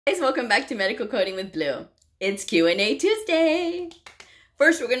Guys, welcome back to Medical Coding with Blue. It's Q&A Tuesday.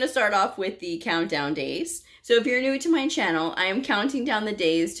 First, we're going to start off with the countdown days. So if you're new to my channel, I am counting down the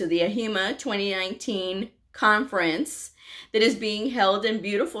days to the AHIMA 2019 conference that is being held in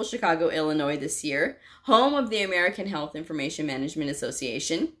beautiful Chicago, Illinois this year, home of the American Health Information Management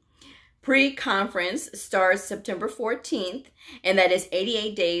Association. Pre-conference starts September 14th, and that is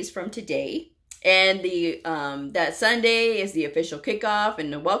 88 days from today. And that Sunday is the official kickoff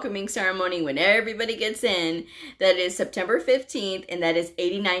and the welcoming ceremony when everybody gets in. That is September 15th, and that is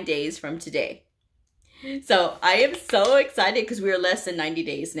 89 days from today. So I am so excited because we are less than 90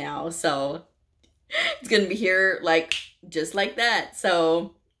 days now. So it's going to be here just like that.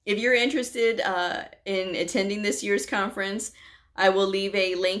 So if you're interested in attending this year's conference, I will leave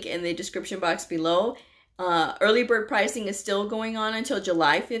a link in the description box below. Early bird pricing is still going on until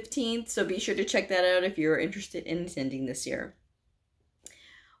July 15th, so be sure to check that out if you're interested in attending this year.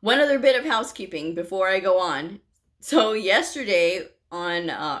 One other bit of housekeeping before I go on. So yesterday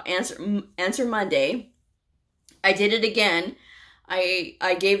on Answer Monday, I did it again.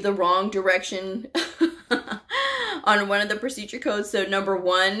 I gave the wrong direction on one of the procedure codes. So number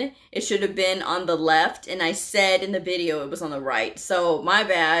 1, it should have been on the left, and I said in the video it was on the right. So my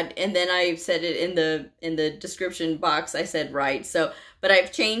bad. And then I said it in the description box. I said right. So, but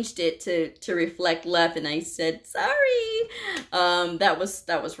I've changed it to reflect left, and I said sorry. That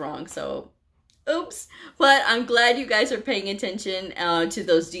was wrong. So oops. But I'm glad you guys are paying attention to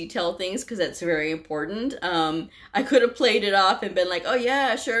those detail things, because that's very important. I could have played it off and been like, oh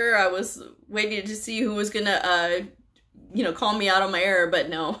yeah, sure, I was waiting to see who was gonna call me out on my error, but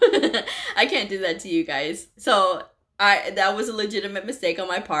no. I can't do that to you guys. So that was a legitimate mistake on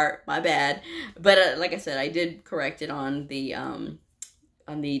my part, my bad. But like I said, I did correct it on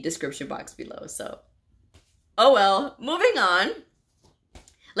the description box below. So oh well, moving on.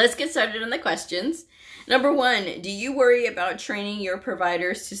 Let's get started on the questions. Number 1, do you worry about training your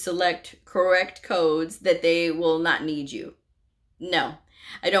providers to select correct codes that they will not need you? No,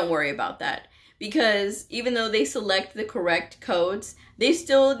 I don't worry about that, because even though they select the correct codes, they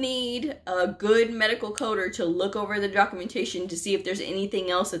still need a good medical coder to look over the documentation to see if there's anything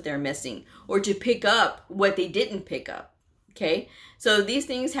else that they're missing, or to pick up what they didn't pick up, okay? So these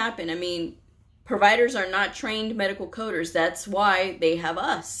things happen. I mean, providers are not trained medical coders. That's why they have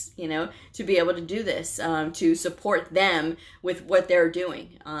us, to be able to do this, to support them with what they're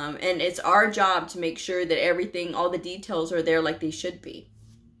doing. And it's our job to make sure that everything, all the details are there like they should be.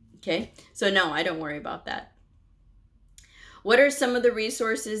 Okay? So no, I don't worry about that. What are some of the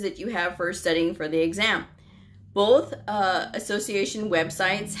resources that you have for studying for the exam? Both association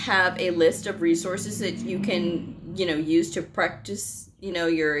websites have a list of resources that you can, use to practice,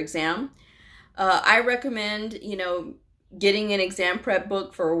 your exam. I recommend, getting an exam prep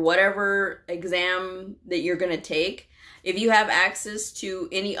book for whatever exam that you're going to take. If you have access to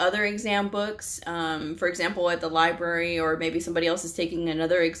any other exam books, for example, at the library, or maybe somebody else is taking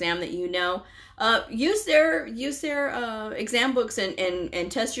another exam that use their exam books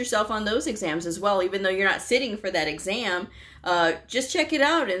and test yourself on those exams as well. Even though you're not sitting for that exam, just check it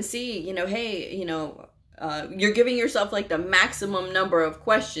out and see, hey, you're giving yourself like the maximum number of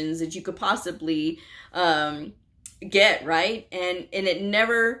questions that you could possibly get, right? And it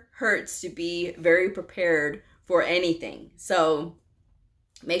never hurts to be very prepared for anything. So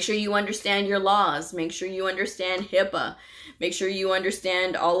make sure you understand your laws. Make sure you understand HIPAA. Make sure you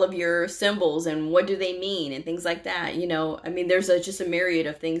understand all of your symbols and what do they mean and things like that. I mean, there's just a myriad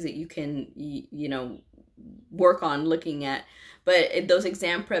of things that you can, work on looking at. But those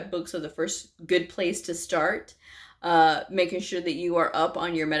exam prep books are the first good place to start. Making sure that you are up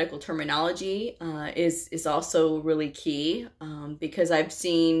on your medical terminology is also really key, because I've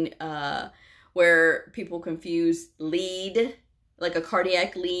seen where people confuse lead, like a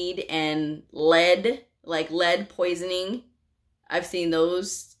cardiac lead, and lead, like lead poisoning. I've seen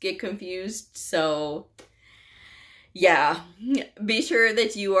those get confused. So yeah, be sure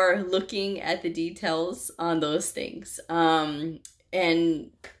that you are looking at the details on those things. And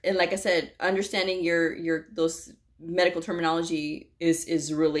like I said, understanding those medical terminology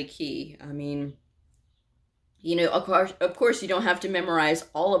is really key. I mean, of course you don't have to memorize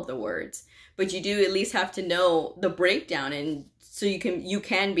all of the words, but you do at least have to know the breakdown, and so you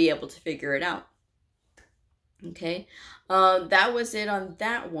can be able to figure it out. Okay. That was it on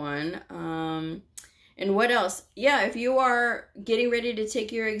that one. And what else? Yeah, if you are getting ready to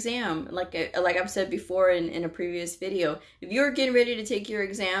take your exam, like I've said before in a previous video, if you're getting ready to take your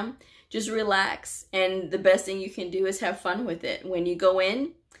exam, just relax. And the best thing you can do is have fun with it. When you go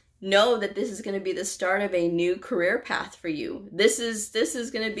in, know that this is going to be the start of a new career path for you. This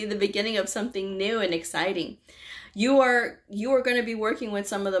is going to be the beginning of something new and exciting. You are going to be working with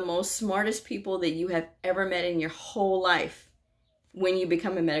some of the most smartest people that you have ever met in your whole life when you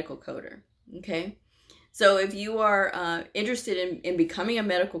become a medical coder. Okay? So if you are interested in becoming a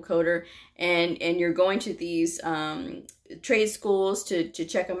medical coder and you're going to these trade schools to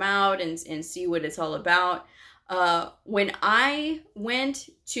check them out and see what it's all about, when I went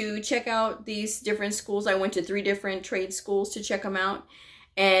to check out these different schools, I went to 3 different trade schools to check them out.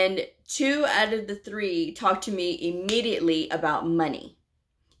 And 2 out of the 3 talked to me immediately about money.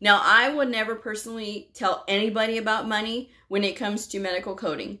 Now, I would never personally tell anybody about money when it comes to medical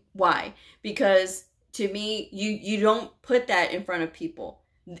coding. Why? Because to me, you don't put that in front of people.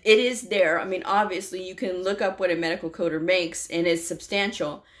 It is there. I mean, obviously, you can look up what a medical coder makes, and it's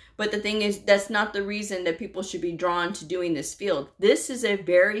substantial. But the thing is, that's not the reason that people should be drawn to doing this field. This is a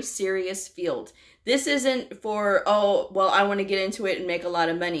very serious field. This isn't for, oh, well, I want to get into it and make a lot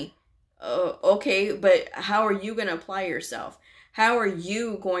of money. Okay, but how are you going to apply yourself? How are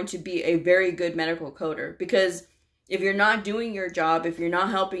you going to be a very good medical coder? Because if you're not doing your job, if you're not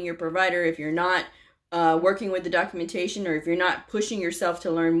helping your provider, if you're not working with the documentation, or if you're not pushing yourself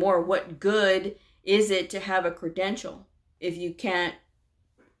to learn more, what good is it to have a credential if you can't,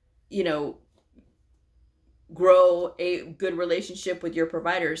 you know, grow a good relationship with your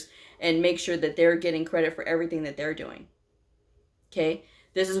providers and make sure that they're getting credit for everything that they're doing? Okay,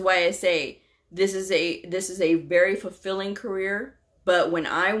 this is why I say this is a very fulfilling career. But when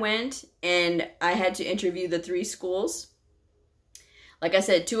I went and I had to interview the 3 schools, like I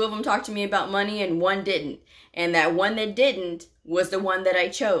said, 2 of them talked to me about money and 1 didn't. And that one that didn't was the one that I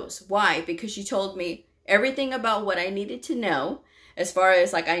chose. Why? Because she told me everything about what I needed to know, as far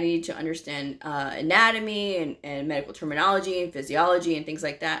as like I needed to understand anatomy and medical terminology and physiology and things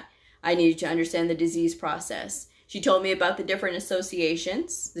like that. I needed to understand the disease process. She told me about the different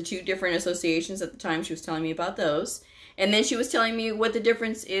associations, the 2 different associations at the time. She was telling me about those. And then she was telling me what the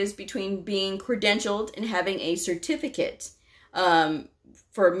difference is between being credentialed and having a certificate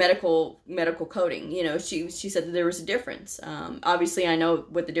for medical coding. You know, she said that there was a difference. Obviously, I know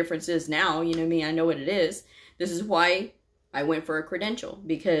what the difference is now. You know me, I know what it is. This is why I went for a credential,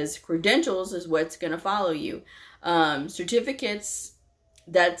 because credentials is what's going to follow you. Certificates,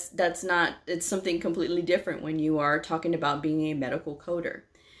 that's not, it's something completely different when you are talking about being a medical coder.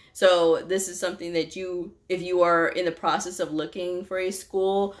 So this is something that if you are in the process of looking for a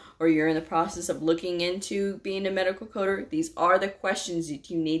school, or you're in the process of looking into being a medical coder, these are the questions that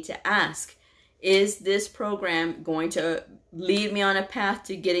you need to ask. Is this program going to lead me on a path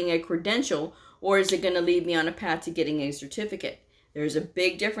to getting a credential, or is it going to lead me on a path to getting a certificate? There's a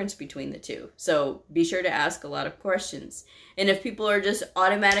big difference between the 2. So be sure to ask a lot of questions. And if people are just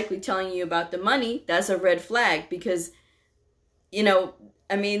automatically telling you about the money, that's a red flag, because, you know,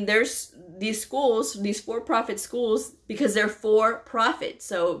 I mean, there's these schools, these for-profit schools, because they're for profit.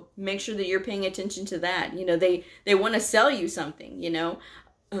 So make sure that you're paying attention to that. You know, they want to sell you something, you know.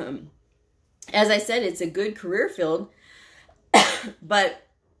 As I said, it's a good career field, but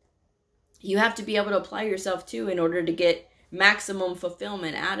you have to be able to apply yourself too in order to get maximum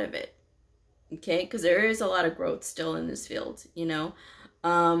fulfillment out of it. Okay, because there is a lot of growth still in this field, you know.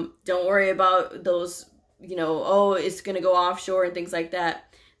 Don't worry about those, you know, oh, it's going to go offshore and things like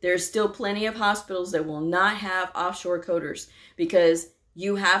that. There's still plenty of hospitals that will not have offshore coders, because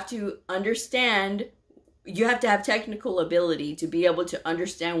you have to understand, you have to have technical ability to be able to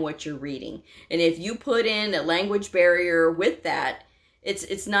understand what you're reading. And if you put in a language barrier with that,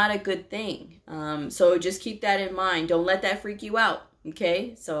 it's not a good thing. So just keep that in mind. Don't let that freak you out.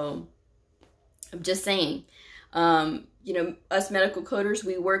 Okay. So I'm just saying, you know, us medical coders,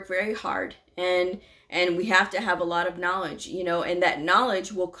 we work very hard, and we have to have a lot of knowledge, you know, and that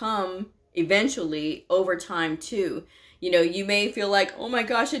knowledge will come eventually over time too. You know, you may feel like, oh my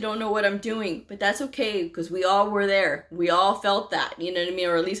gosh, I don't know what I'm doing, but that's okay, because we all were there. We all felt that, you know what I mean?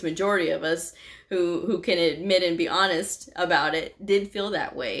 Or at least majority of us who can admit and be honest about it did feel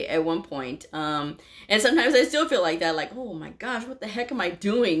that way at one point. And sometimes I still feel like that, like, oh my gosh, what the heck am I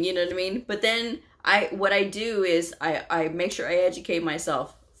doing? You know what I mean? But then what I do is I make sure I educate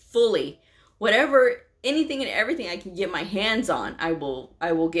myself fully. Whatever, anything and everything I can get my hands on, I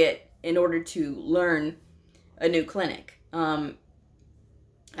will get in order to learn a new clinic. I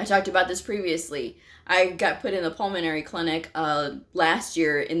talked about this previously. I got put in the pulmonary clinic last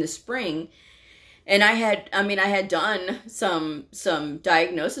year in the spring, and I had done some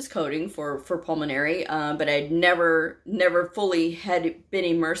diagnosis coding for pulmonary, but I'd never fully had been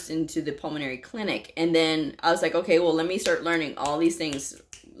immersed into the pulmonary clinic. And then I was like, okay, well, let me start learning all these things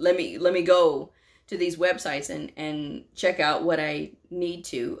let me go to these websites and check out what I need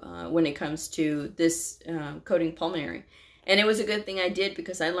to when it comes to this coding pulmonary. And it was a good thing I did,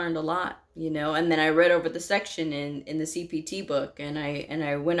 because I learned a lot, you know. And then I read over the section in the CPT book, and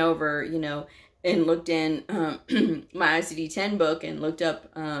I went over, you know, and looked in my ICD-10 book and looked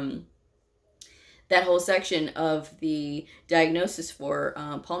up that whole section of the diagnosis for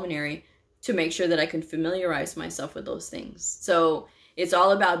pulmonary, to make sure that I can familiarize myself with those things. So it's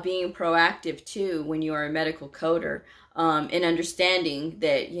all about being proactive too when you are a medical coder, and understanding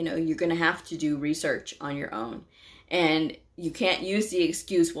that, you know, you're going to have to do research on your own. And you can't use the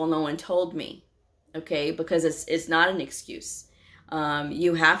excuse, well, no one told me, okay? Because it's not an excuse.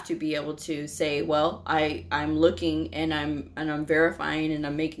 You have to be able to say, well, I'm looking and I'm verifying and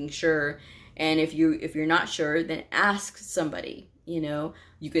I'm making sure. And if you're not sure, then ask somebody. You know,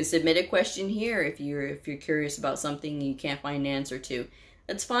 you can submit a question here if you're curious about something you can't find an answer to.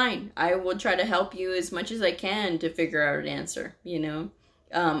 That's fine. I will try to help you as much as I can to figure out an answer. You know,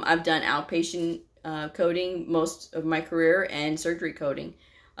 I've done outpatient coding most of my career, and surgery coding.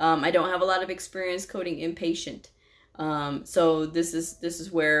 I don't have a lot of experience coding inpatient. So this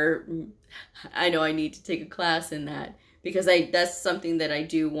is where I know I need to take a class in that, because that's something that I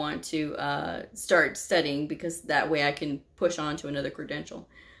do want to start studying, because that way I can push on to another credential.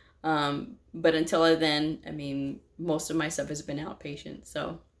 But until then, I mean, most of my stuff has been outpatient.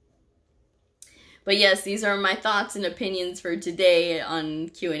 So, but yes, these are my thoughts and opinions for today on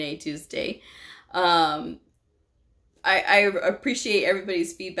Q&A Tuesday. I appreciate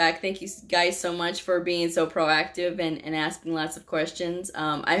everybody's feedback. Thank you guys so much for being so proactive and asking lots of questions.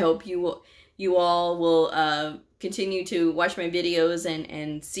 I hope you all will continue to watch my videos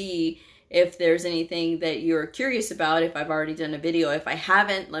and see if there's anything that you're curious about, if I've already done a video. If I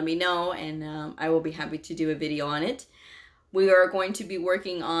haven't, let me know, and I will be happy to do a video on it. We are going to be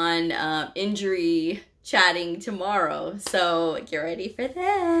working on injury chatting tomorrow, so get ready for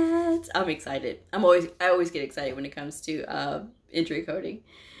that. I'm excited. I always get excited when it comes to injury coding.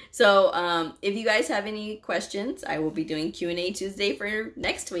 So if you guys have any questions, I will be doing Q&A Tuesday for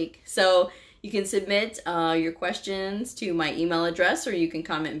next week. So you can submit your questions to my email address, or you can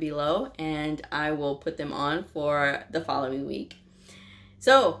comment below, and I will put them on for the following week.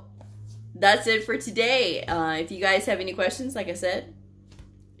 So that's it for today. If you guys have any questions, like I said,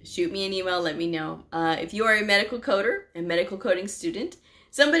 shoot me an email, let me know. If you are a medical coder, a medical coding student,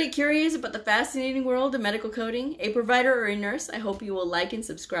 somebody curious about the fascinating world of medical coding, a provider or a nurse, I hope you will like and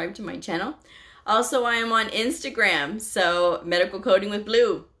subscribe to my channel. Also, I am on Instagram, so Medical Coding with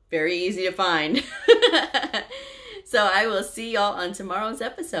Bleu. Very easy to find. So I will see y'all on tomorrow's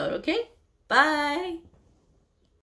episode, okay? Bye!